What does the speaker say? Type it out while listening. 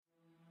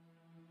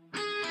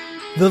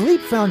The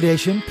Leap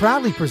Foundation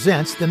proudly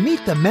presents the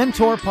Meet the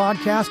Mentor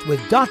podcast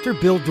with Dr.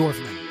 Bill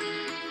Dorfman.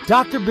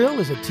 Dr. Bill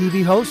is a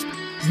TV host,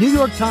 New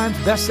York Times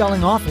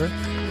best-selling author,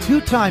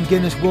 two-time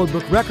Guinness World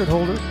Book record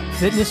holder,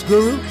 fitness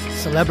guru,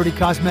 celebrity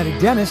cosmetic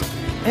dentist,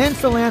 and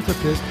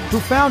philanthropist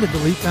who founded the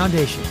Leap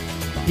Foundation.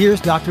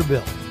 Here's Dr.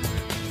 Bill.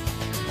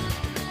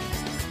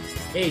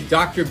 Hey,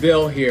 Dr.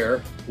 Bill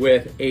here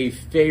with a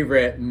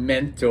favorite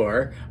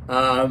mentor.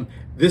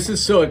 This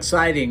is so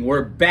exciting.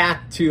 We're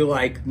back to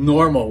like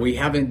normal. We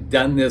haven't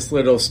done this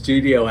little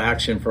studio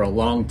action for a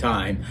long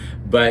time,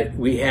 but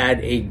we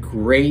had a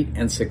great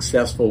and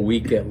successful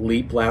week at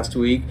Leap last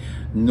week.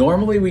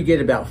 Normally we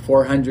get about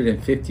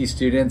 450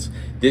 students.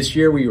 This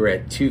year we were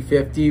at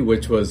 250,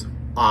 which was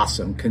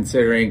awesome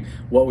considering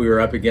what we were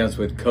up against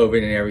with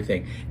COVID and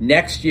everything.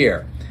 Next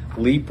year,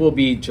 Leap will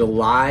be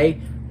July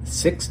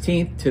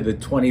 16th to the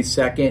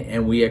 22nd,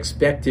 and we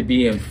expect to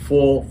be in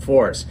full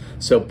force.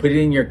 So put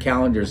it in your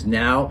calendars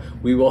now.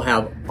 We will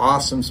have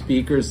awesome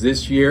speakers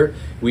this year.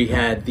 We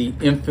had the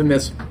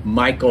infamous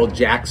Michael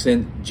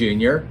Jackson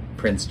Jr.,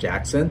 Prince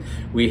Jackson.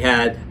 We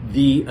had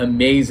the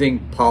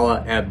amazing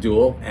Paula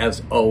Abdul,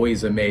 as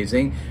always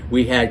amazing.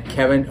 We had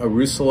Kevin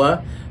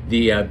Arusula,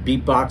 the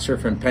beatboxer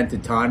from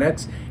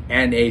Pentatonix,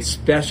 and a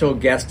special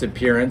guest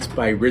appearance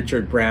by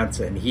Richard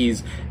Branson.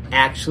 He's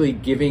actually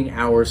giving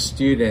our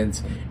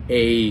students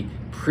a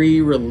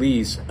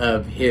pre-release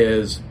of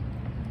his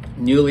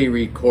newly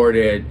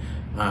recorded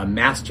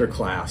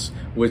masterclass,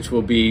 which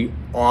will be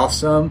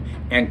awesome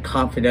and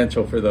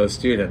confidential for those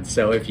students.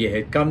 So if you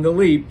had come to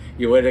Leap,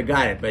 you would have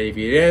got it. But if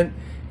you didn't,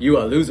 you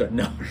a loser.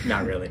 No,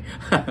 not really.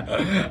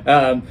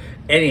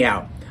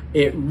 Anyhow,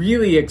 it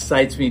really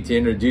excites me to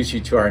introduce you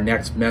to our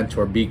next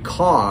mentor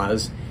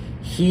because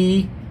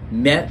he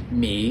met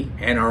me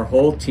and our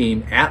whole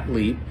team at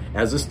Leap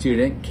as a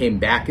student, came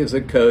back as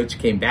a coach,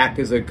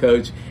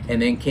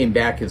 and then came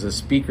back as a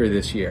speaker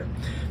this year.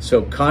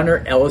 So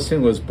Connor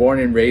Ellison was born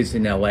and raised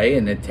in LA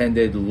and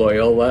attended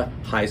Loyola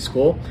High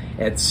School.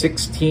 At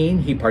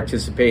 16, he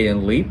participated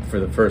in Leap for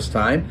the first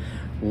time.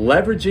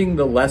 Leveraging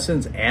the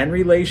lessons and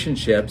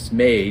relationships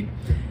made,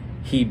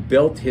 he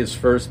built his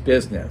first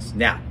business.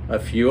 Now, a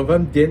few of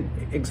them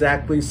didn't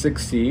exactly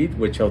succeed,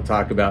 which he'll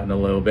talk about in a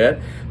little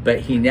bit, but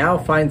he now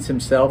finds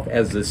himself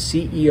as the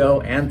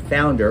CEO and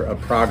founder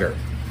of Progress,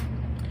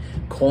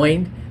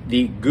 coined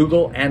the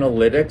Google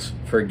Analytics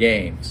for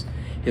games.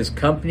 His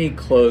company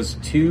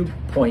closed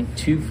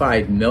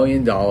 $2.25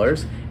 million at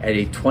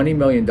a $20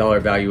 million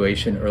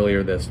valuation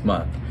earlier this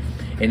month.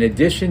 In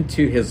addition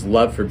to his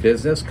love for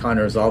business,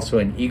 Connor is also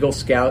an Eagle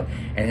Scout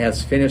and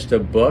has finished a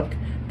book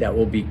that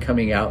will be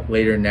coming out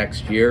later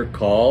next year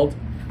called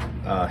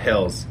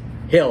Hills.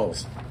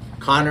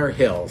 Connor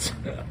Hills.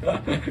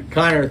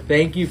 Connor,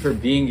 thank you for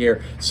being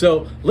here.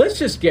 So let's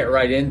just get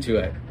right into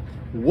it.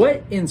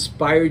 What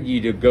inspired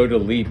you to go to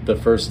Leap the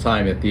first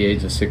time at the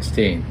age of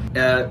 16?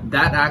 That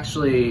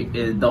actually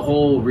is the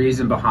whole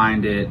reason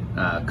behind it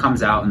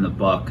comes out in the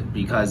book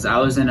because I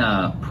was in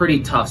a pretty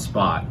tough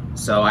spot.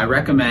 So I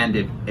recommend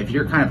if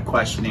you're kind of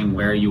questioning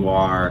where you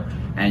are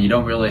and you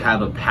don't really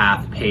have a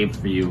path paved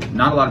for you,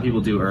 not a lot of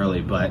people do early,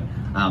 but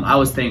I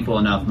was thankful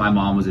enough. My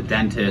mom was a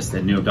dentist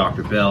and knew of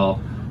Dr. Bill.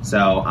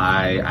 So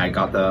I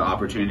got the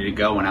opportunity to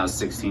go when I was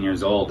 16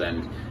 years old,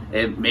 and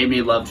it made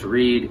me love to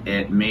read.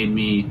 It made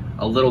me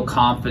a little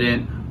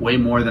confident, way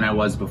more than I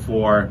was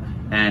before,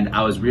 and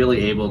I was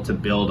really able to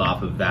build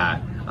off of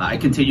that. I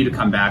continue to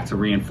come back to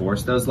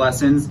reinforce those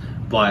lessons,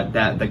 but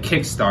the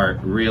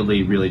kickstart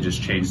really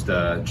just changed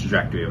the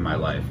trajectory of my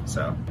life.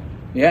 So,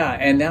 yeah,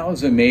 and that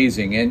was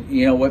amazing. And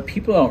you know what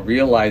people don't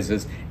realize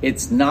is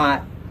it's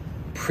not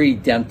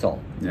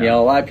pre-dental. Yeah. You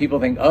know, a lot of people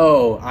think,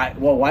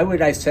 why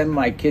would I send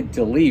my kid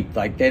to Leap?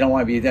 Like, they don't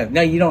want to be a dentist.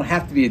 No, you don't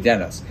have to be a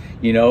dentist,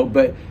 you know,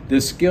 but the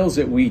skills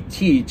that we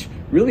teach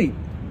really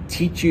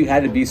teach you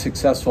how to be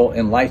successful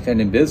in life and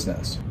in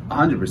business.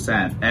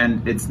 100%.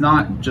 And it's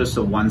not just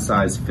a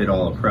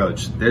one-size-fit-all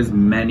approach. There's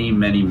many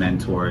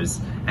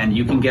mentors, and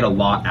you can get a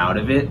lot out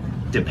of it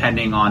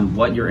depending on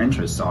what your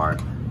interests are.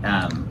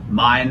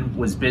 Mine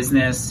was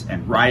business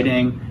and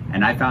writing,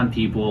 and I found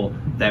people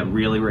that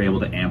really were able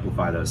to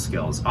amplify those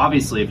skills.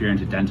 Obviously, if you're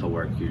into dental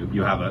work,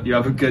 you have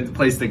a good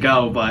place to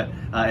go, but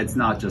it's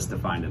not just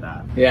defined to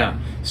that. Yeah.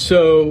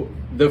 So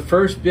the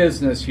first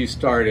business you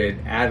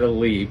started at a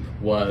Leap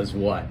was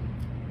what?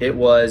 It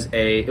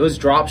was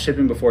drop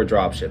shipping before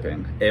drop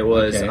shipping. It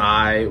was, okay.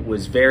 I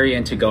was very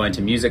into going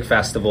to music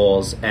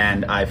festivals,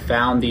 and I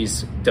found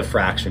these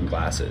diffraction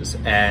classes.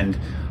 And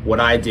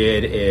what I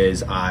did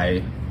is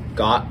I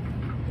got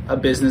a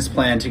business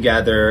plan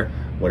together,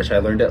 which I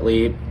learned at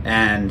Leap,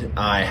 and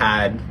I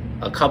had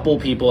a couple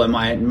people in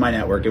my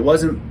network. It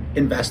wasn't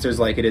investors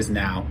like it is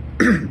now,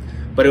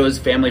 but it was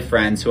family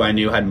friends who I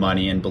knew had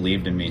money and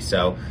believed in me.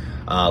 So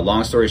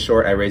long story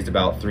short, I raised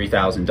about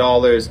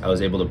 $3,000. I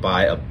was able to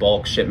buy a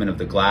bulk shipment of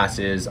the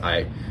glasses.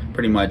 I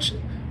pretty much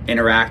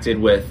interacted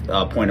with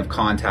a point of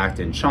contact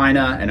in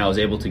China, and I was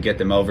able to get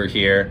them over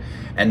here.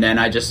 And then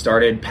I just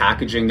started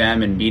packaging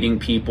them and meeting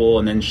people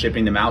and then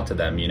shipping them out to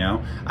them, you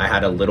know. I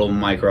had a little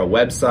micro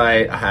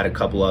website. I had a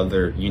couple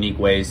other unique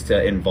ways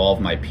to involve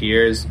my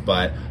peers.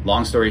 But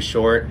long story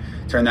short,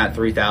 turned that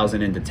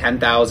 3,000 into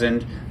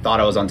 10,000,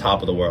 thought I was on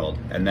top of the world.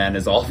 And then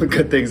as all the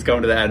good things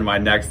come to the end, my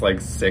next like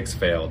 6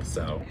 failed,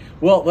 so.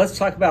 Well, let's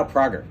talk about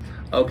Pogger.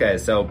 Okay,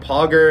 so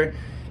Pogger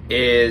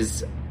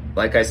is,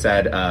 like I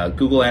said,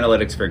 Google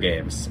Analytics for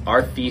games.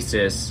 Our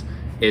thesis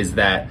is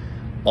that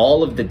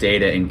all of the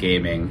data in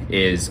gaming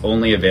is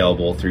only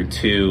available through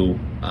 2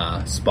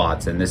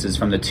 spots, and this is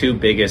from the 2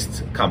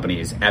 biggest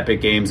companies, Epic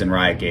Games and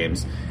Riot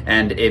Games.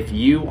 And if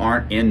you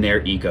aren't in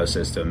their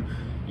ecosystem,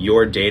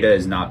 your data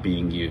is not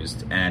being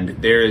used. And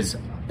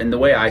the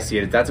way I see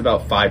it, that's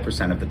about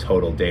 5% of the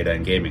total data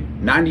in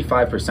gaming.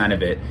 95%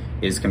 of it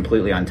is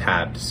completely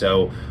untapped.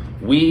 So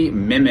we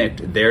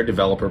mimicked their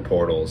developer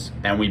portals,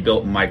 and we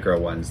built micro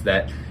ones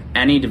that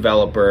any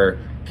developer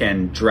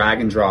can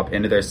drag and drop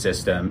into their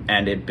system,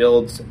 and it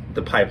builds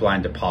the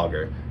pipeline to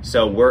Pogger.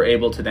 So we're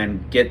able to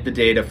then get the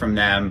data from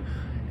them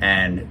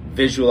and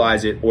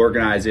visualize it,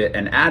 organize it,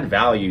 and add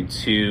value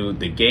to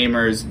the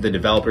gamers, the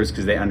developers,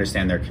 because they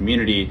understand their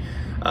community.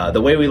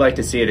 The way we like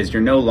to see it is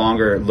you're no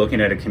longer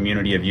looking at a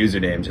community of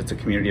usernames, it's a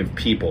community of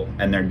people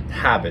and their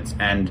habits.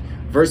 And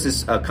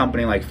versus a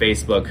company like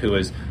Facebook who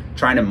is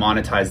trying to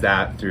monetize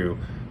that through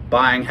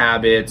buying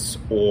habits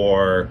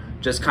or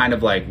just kind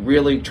of like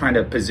really trying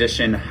to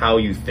position how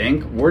you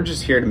think. We're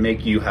just here to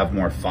make you have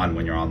more fun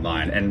when you're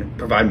online and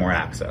provide more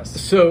access.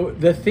 So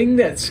the thing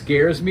that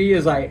scares me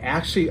is I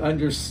actually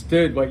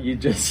understood what you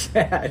just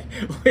said,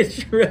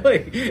 which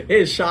really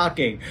is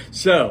shocking.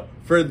 So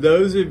for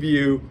those of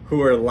you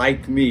who are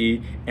like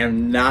me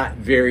and not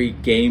very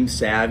game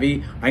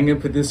savvy, I'm going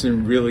to put this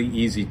in really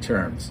easy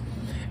terms.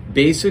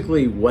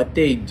 Basically, what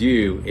they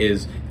do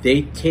is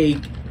they take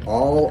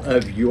all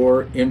of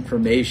your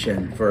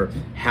information for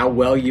how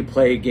well you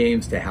play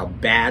games to how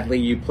badly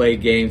you play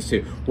games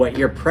to what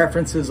your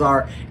preferences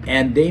are,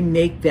 and they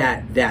make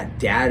that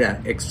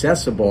data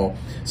accessible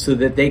so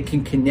that they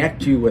can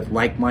connect you with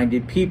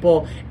like-minded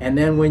people. And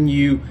then when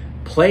you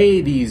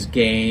play these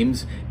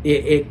games,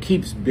 it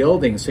keeps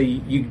building. So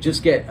you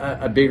just get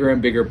a bigger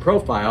and bigger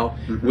profile,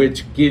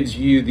 which gives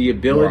you the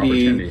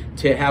ability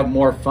to have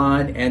more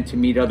fun and to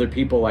meet other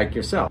people like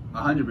yourself.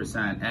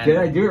 100%. Did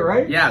I do it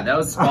right? Yeah, that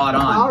was spot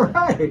on. All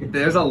right.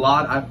 There's a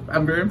lot.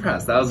 I'm very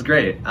impressed. That was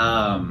great.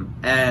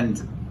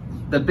 And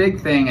the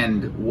big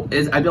thing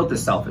is I built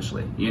this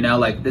selfishly. You know,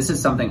 like this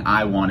is something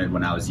I wanted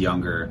when I was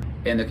younger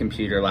in the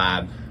computer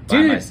lab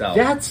by myself.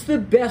 That's the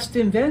best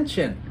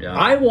invention. Yeah.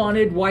 I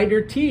wanted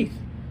whiter teeth,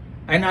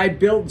 and I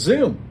built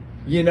Zoom.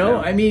 You know,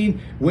 I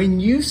mean, when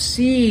you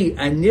see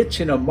a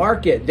niche in a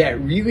market that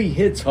really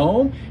hits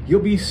home,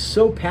 you'll be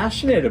so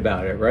passionate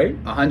about it, right?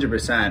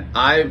 100%.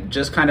 I've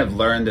just kind of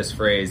learned this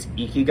phrase,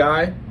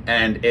 ikigai,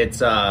 and it's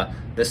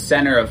the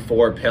center of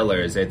 4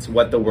 pillars. It's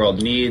what the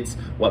world needs,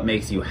 what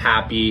makes you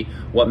happy,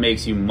 what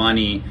makes you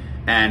money,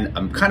 and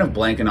I'm kind of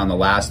blanking on the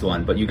last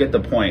one, but you get the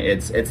point.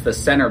 It's the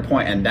center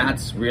point, and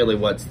that's really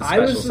what's the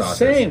special sauce. I was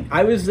the same.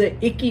 I was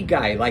the icky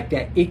guy, like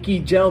that icky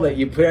gel that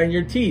you put on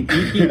your teeth.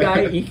 Icky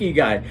guy, icky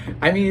guy.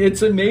 I mean,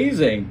 it's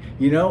amazing,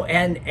 you know?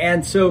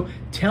 And so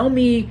tell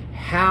me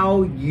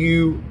how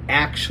you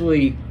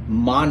actually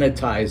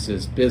monetize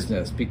this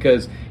business,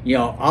 because, you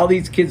know, all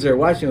these kids are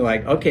watching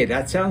like, okay,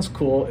 that sounds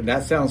cool and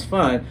that sounds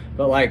fun,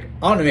 but like,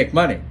 I want to make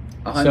money.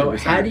 100%. So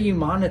how do you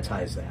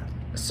monetize that?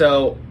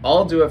 So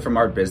I'll do it from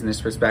our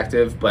business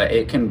perspective, but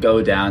it can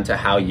go down to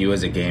how you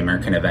as a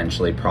gamer can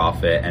eventually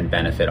profit and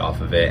benefit off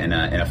of it in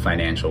a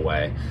financial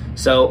way.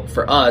 So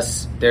for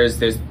us, there's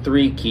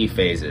 3 key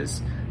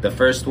phases. The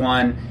first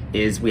one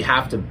is we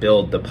have to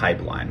build the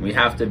pipeline. We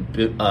have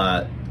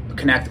to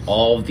connect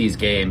all of these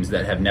games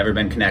that have never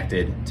been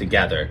connected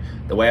together.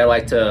 The way I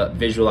like to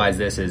visualize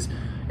this is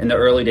in the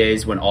early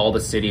days when all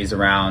the cities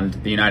around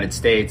the United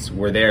States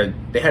were there,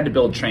 they had to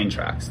build train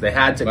tracks. They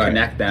had to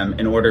connect them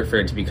in order for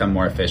it to become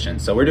more efficient.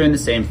 So we're doing the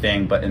same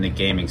thing, but in the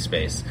gaming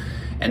space.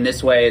 And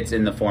this way it's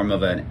in the form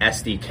of an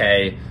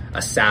SDK,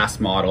 a SaaS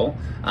model.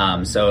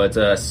 So it's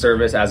a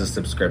service as a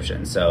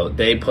subscription. So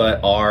they put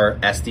our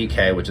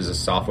SDK, which is a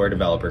software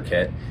developer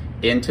kit,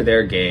 into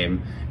their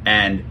game,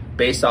 and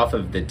based off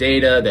of the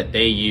data that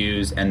they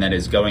use and that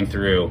is going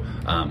through,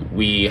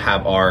 we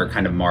have our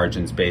kind of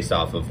margins based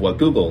off of what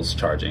Google's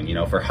charging, you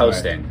know, for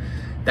hosting. Right.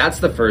 That's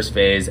the first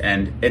phase,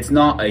 and it's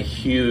not a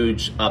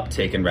huge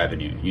uptick in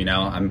revenue. You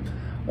know,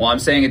 I'm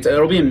saying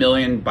it'll be $1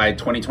 million by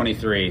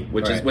 2023,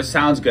 which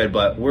sounds good,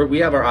 but we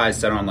have our eyes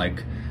set on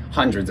like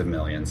hundreds of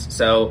millions.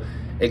 So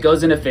it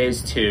goes into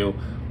phase 2,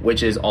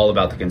 which is all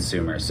about the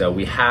consumer. So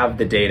we have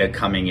the data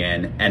coming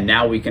in, and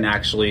now we can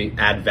actually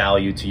add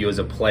value to you as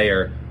a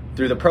player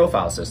through the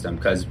profile system,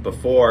 because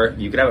before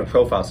you could have a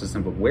profile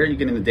system, but where are you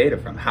getting the data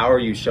from? How are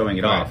you showing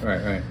it off?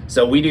 Right.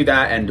 So we do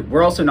that, and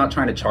we're also not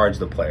trying to charge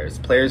the players.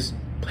 Players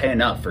pay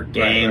enough for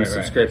games,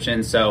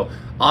 subscriptions. So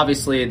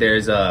obviously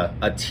there's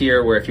a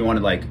tier where if you want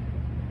to like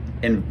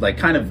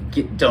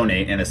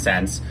donate in a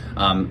sense.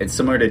 It's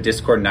similar to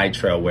Discord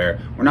Nitro, where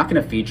we're not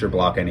going to feature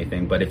block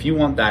anything, but if you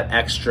want that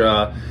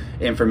extra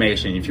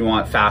information, if you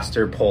want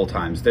faster poll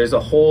times, there's a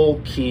whole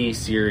key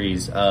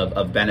series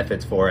of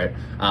benefits for it,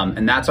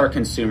 and that's our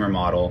consumer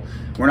model.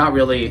 We're not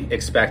really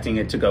expecting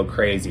it to go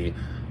crazy,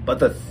 but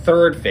the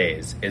third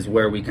phase is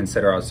where we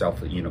consider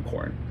ourselves a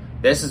unicorn.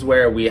 This is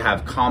where we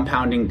have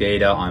compounding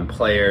data on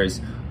players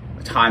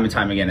time and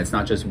time again. It's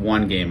not just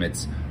one game,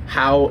 it's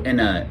how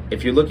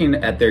if you're looking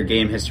at their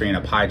game history in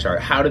a pie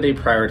chart, how do they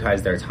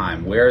prioritize their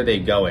time? Where are they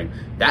going?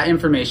 That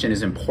information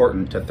is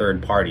important to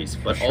third parties,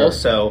 but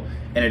also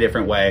in a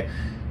different way.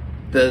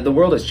 The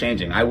world is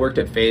changing. I worked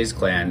at FaZe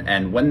Clan,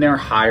 and when they're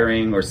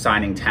hiring or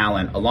signing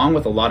talent, along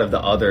with a lot of the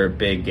other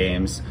big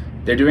games,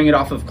 they're doing it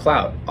off of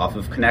clout, off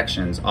of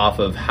connections, off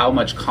of how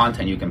much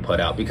content you can put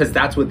out, because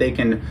that's what they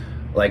can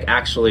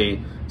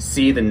actually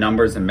see the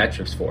numbers and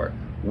metrics for.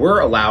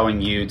 We're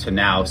allowing you to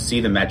now see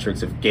the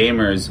metrics of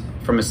gamers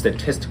from a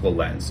statistical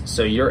lens.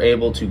 So you're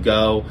able to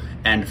go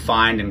and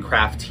find and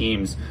craft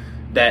teams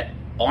that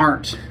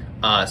aren't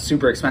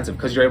super expensive,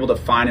 because you're able to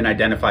find and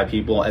identify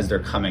people as they're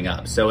coming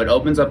up. So it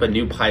opens up a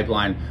new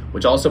pipeline,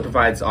 which also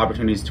provides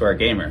opportunities to our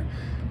gamer.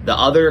 The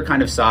other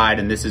kind of side,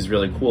 and this is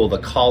really cool, the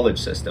college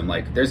system.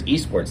 There's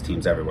esports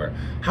teams everywhere.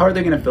 How are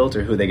they going to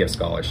filter who they give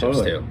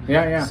scholarships to?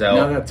 Yeah.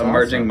 So that's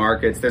emerging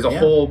markets. There's a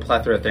whole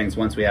plethora of things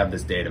once we have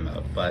this data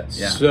mode. But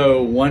yeah.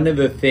 So one of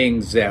the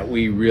things that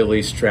we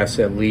really stress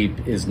at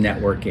Leap is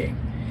networking.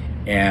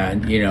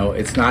 And,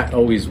 it's not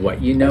always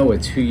what you know,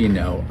 it's who you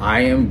know.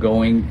 I am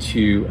going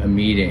to a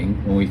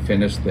meeting when we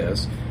finish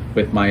this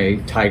with my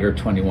Tiger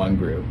 21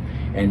 group.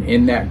 And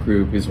in that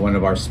group is one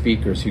of our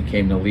speakers who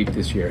came to Leap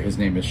this year. His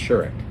name is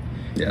Shurik.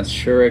 Yes.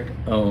 Shurik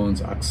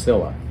owns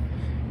Oxilla.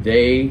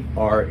 They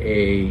are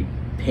a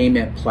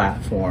payment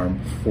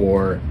platform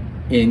for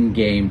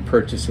in-game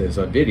purchases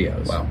of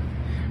videos. Wow.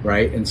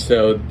 Right? And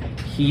so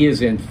he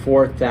is in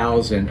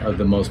 4,000 of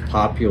the most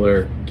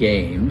popular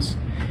games,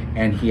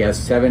 and he has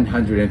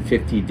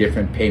 750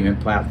 different payment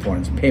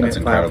platforms. Payment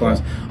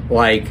platforms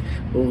like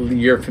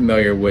you're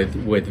familiar with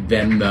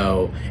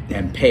Venmo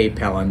and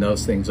PayPal and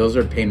those things. Those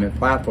are payment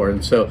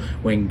platforms. So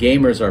when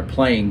gamers are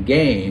playing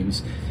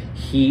games,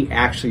 he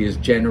actually is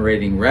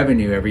generating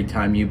revenue every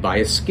time you buy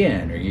a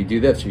skin or you do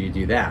this or you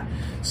do that.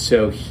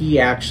 So he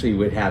actually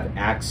would have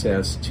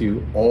access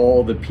to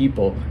all the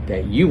people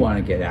that you want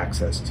to get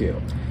access to.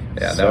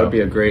 Yeah, that would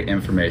be a great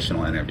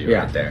informational interview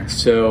right there.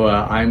 So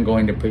I'm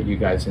going to put you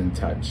guys in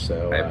touch.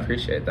 So I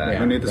appreciate that.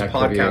 Who knew this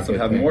podcast would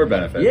have more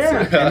benefits?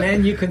 Yeah, and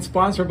then you can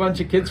sponsor a bunch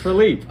of kids for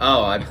Leap.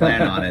 Oh, I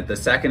plan on it. The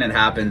second it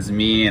happens,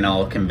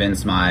 I'll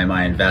convince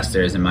my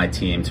investors and my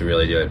team to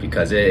really do it,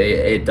 because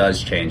it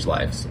does change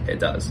lives. It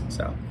does.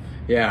 So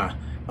yeah.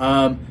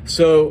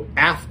 So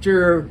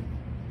after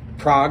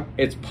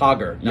it's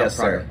Pogger. Yes, Prager.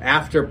 sir.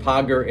 After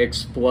Pogger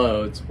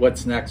explodes,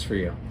 what's next for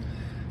you?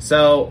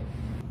 So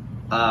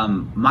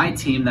my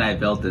team that I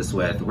built this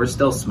with, we're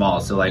still small.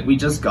 So we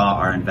just got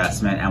our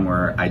investment and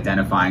we're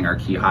identifying our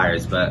key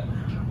hires, but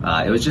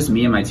it was just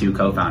me and my two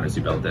co-founders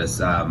who built this.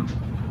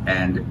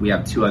 And we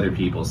have two other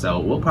people. So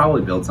we'll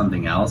probably build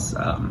something else.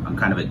 I'm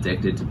kind of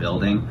addicted to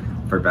building,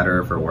 for better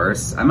or for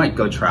worse. I might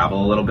go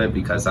travel a little bit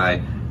because I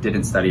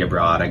didn't study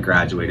abroad. I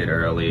graduated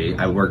early.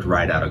 I worked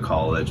right out of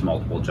college,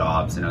 multiple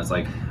jobs. And it was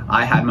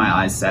I had my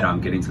eyes set on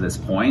getting to this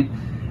point.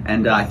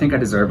 And I think I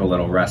deserve a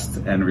little rest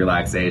and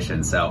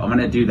relaxation. So I'm going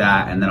to do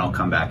that, and then I'll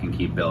come back and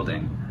keep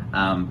building.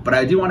 But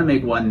I do want to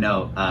make one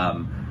note.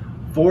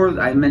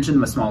 I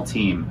mentioned a small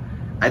team.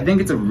 I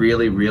think it's a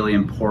really, really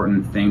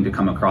important thing to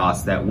come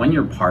across, that when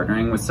you're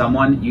partnering with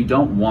someone, you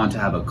don't want to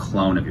have a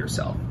clone of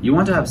yourself. You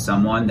want to have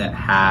someone that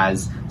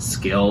has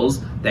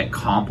skills that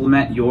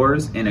complement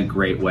yours in a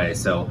great way.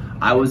 So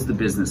I was the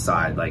business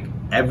side.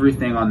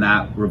 Everything on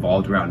that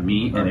revolved around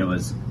me, and it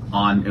was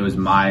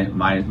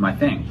my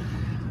thing.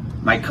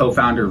 My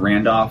co-founder,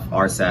 Randolph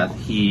Arseth,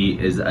 he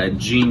is a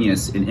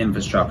genius in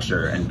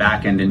infrastructure and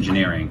back-end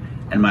engineering.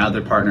 And my other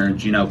partner,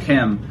 Jino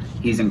Kim,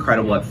 he's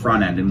incredible at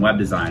front-end and web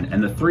design.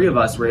 And the three of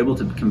us were able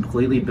to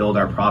completely build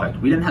our product.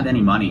 We didn't have any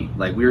money.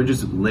 We were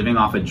just living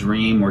off a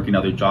dream, working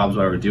other jobs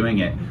while we were doing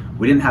it.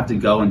 We didn't have to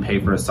go and pay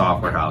for a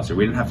software house, or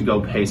we didn't have to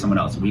go pay someone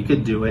else. We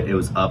could do it. It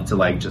was up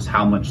to just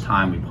how much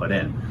time we put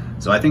in.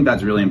 So I think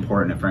that's really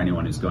important for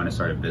anyone who's going to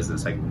start a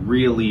business.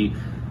 Really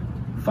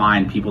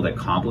find people that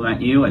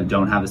complement you and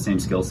don't have the same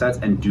skill sets,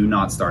 and do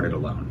not start it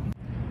alone.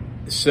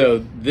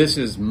 So this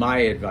is my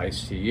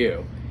advice to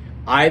you.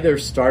 Either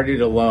start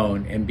it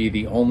alone and be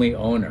the only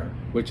owner,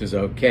 which is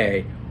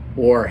okay,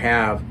 or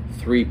have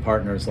three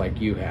partners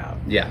like you have.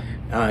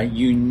 Yeah.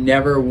 You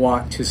never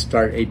want to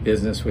start a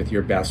business with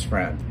your best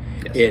friend.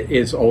 Yes. It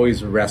is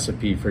always a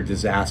recipe for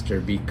disaster,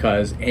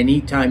 because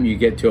anytime you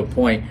get to a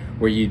point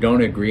where you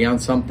don't agree on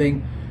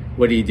something,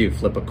 what do?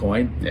 Flip a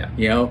coin?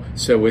 Yeah.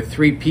 So with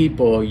three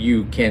people,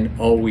 you can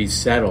always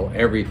settle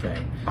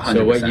everything.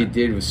 So what 100%. you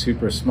did was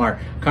super smart.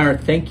 Connor,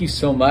 thank you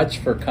so much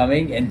for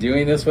coming and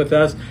doing this with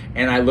us.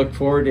 And I look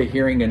forward to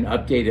hearing an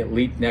update at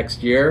LEAP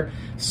next year.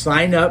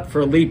 Sign up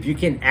for LEAP. You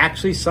can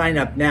actually sign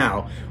up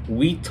now.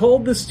 We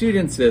told the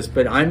students this,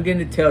 but I'm going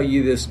to tell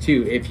you this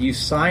too. If you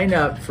sign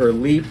up for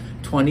LEAP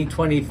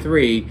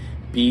 2023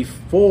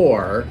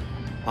 before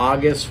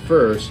August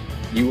 1st,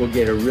 you will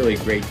get a really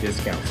great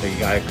discount. So you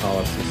got to call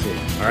us to see.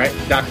 All right,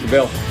 Dr.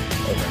 Bill,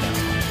 over now.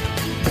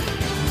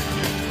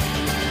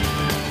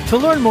 To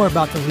learn more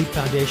about the LEAP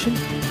Foundation,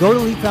 go to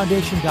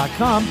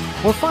leapfoundation.com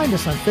or find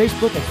us on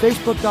Facebook at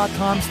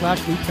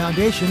facebook.com/LEAP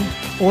Foundation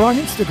or on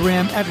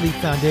Instagram at LEAP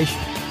Foundation.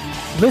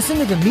 Listen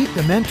to the Meet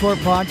the Mentor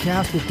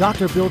podcast with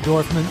Dr. Bill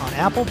Dorfman on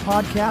Apple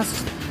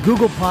Podcasts,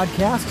 Google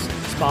Podcasts,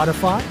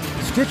 Spotify,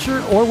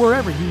 Stitcher, or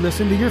wherever you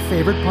listen to your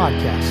favorite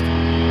podcast.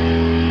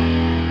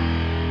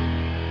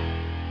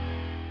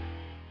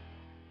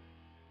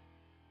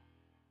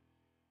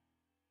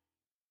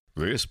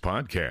 This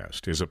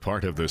podcast is a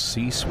part of the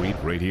C-Suite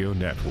Radio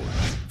Network.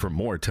 For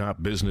more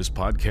top business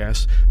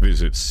podcasts,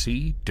 visit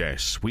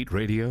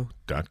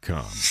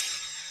c-suiteradio.com.